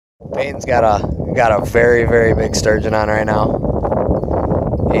Peyton's got a very, very big sturgeon on right now,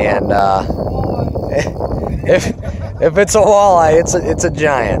 and if it's a walleye, it's a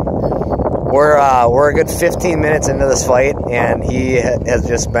giant. We're a good 15 minutes into this fight, and he has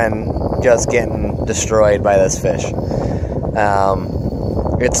just been getting destroyed by this fish.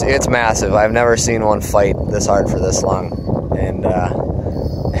 It's massive. I've never seen one fight this hard for this long, and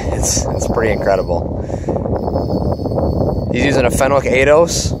it's pretty incredible. He's using a Fenwick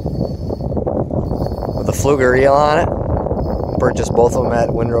 8-O's with a fluger reel on it. Purchased both of them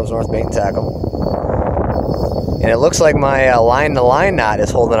at Windrove's North Bait and Tackle. And it looks like my line-to-line knot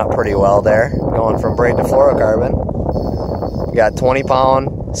is holding up pretty well there, going from braid to fluorocarbon. We got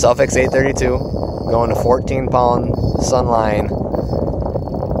 20-pound Suffix 832, going to 14-pound Sunline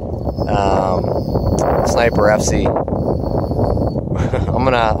Sniper FC.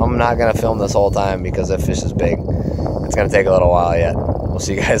 I'm not gonna film this whole time because that fish is big. It's gonna take a little while yet. We'll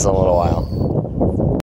see you guys in a little while.